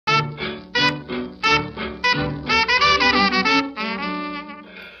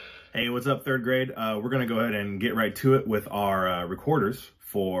Hey, what's up, third grade? We're going to go ahead and get right to it with our recorders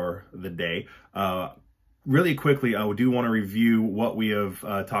for the day. Really quickly, I do want to review what we have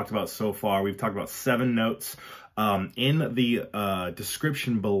talked about so far. We've talked about 7 notes. In the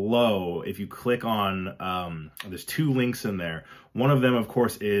description below, if you click on, there's 2 links in there. One of them, of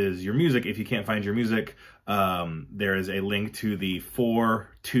course, is your music. If you can't find your music, there is a link to the 4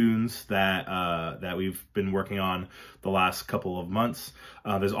 tunes that we've been working on the last couple of months.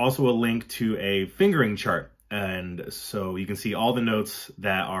 There's also a link to a fingering chart. And so you can see all the notes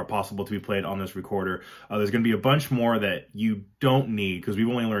that are possible to be played on this recorder. There's going to be a bunch more that you don't need because we've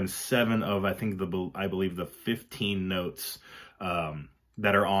only learned 7 of, I believe the 15 notes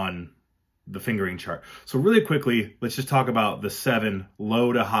that are on the fingering chart. So really quickly, let's just talk about the 7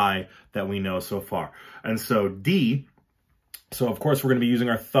 low to high that we know so far. And so D, so of course we're going to be using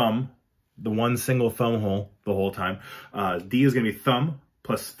our thumb, the one single thumb hole the whole time. D is going to be thumb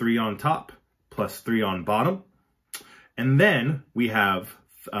plus 3 on top, plus 3 on bottom. And then we have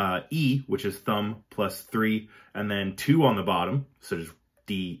E, which is thumb plus 3, and then 2 on the bottom. So just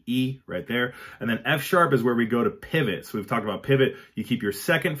D, E right there. And then F sharp is where we go to pivot. So we've talked about pivot. You keep your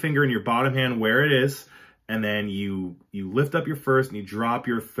second finger in your bottom hand where it is, and then you lift up your first and you drop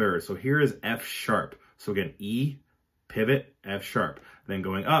your third. So here is F sharp. So again, E, pivot, F sharp. Then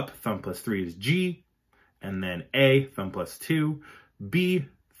going up, thumb plus 3 is G, and then A, thumb plus 2, B,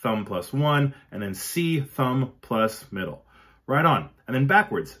 thumb plus 1, and then C, thumb plus middle. Right on. And then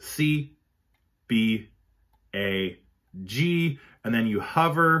backwards, C, B, A, G, and then you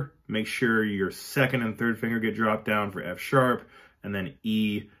hover, make sure your second and third finger get dropped down for F sharp, and then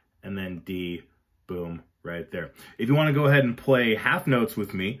E, and then D, boom, right there. If you want to go ahead and play half notes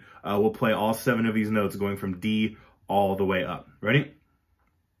with me, we'll play all 7 of these notes going from D all the way up. Ready?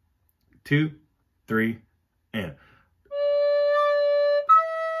 2, 3, and...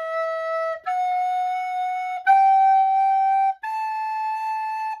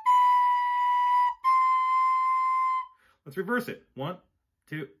 Let's reverse it. 1,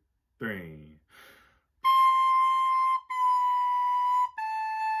 2, 3.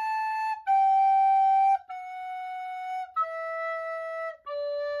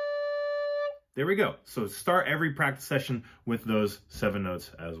 There we go. So start every practice session with those 7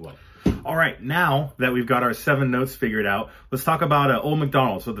 notes as well. All right, now that we've got our 7 notes figured out, let's talk about Old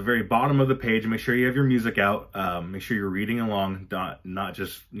MacDonald. So at the very bottom of the page, make sure you have your music out. Make sure you're reading along, not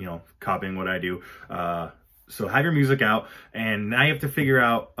just, copying what I do. So have your music out, and now you have to figure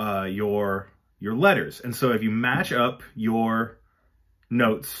out your letters. And so if you match up your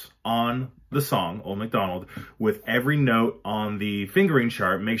notes on the song, Old MacDonald, with every note on the fingering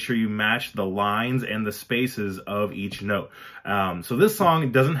chart, make sure you match the lines and the spaces of each note. So this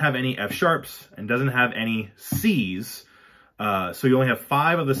song doesn't have any F sharps and doesn't have any Cs. So you only have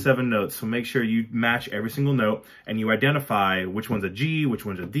 5 of the 7 notes, so make sure you match every single note and you identify which one's a G, which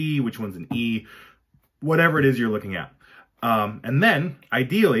one's a D, which one's an E, whatever it is you're looking at. And then,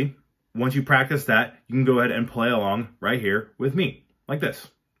 ideally, once you practice that, you can go ahead and play along right here with me, like this.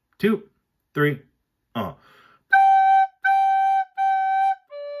 2, 3,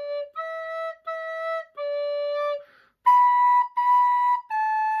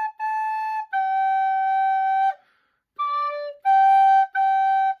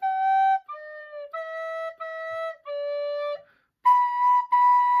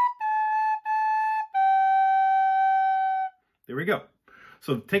 There we go.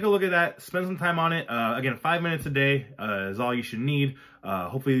 So take a look at that, spend some time on it. Again, 5 minutes a day is all you should need.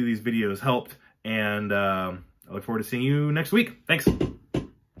 Hopefully these videos helped, and I look forward to seeing you next week. Thanks.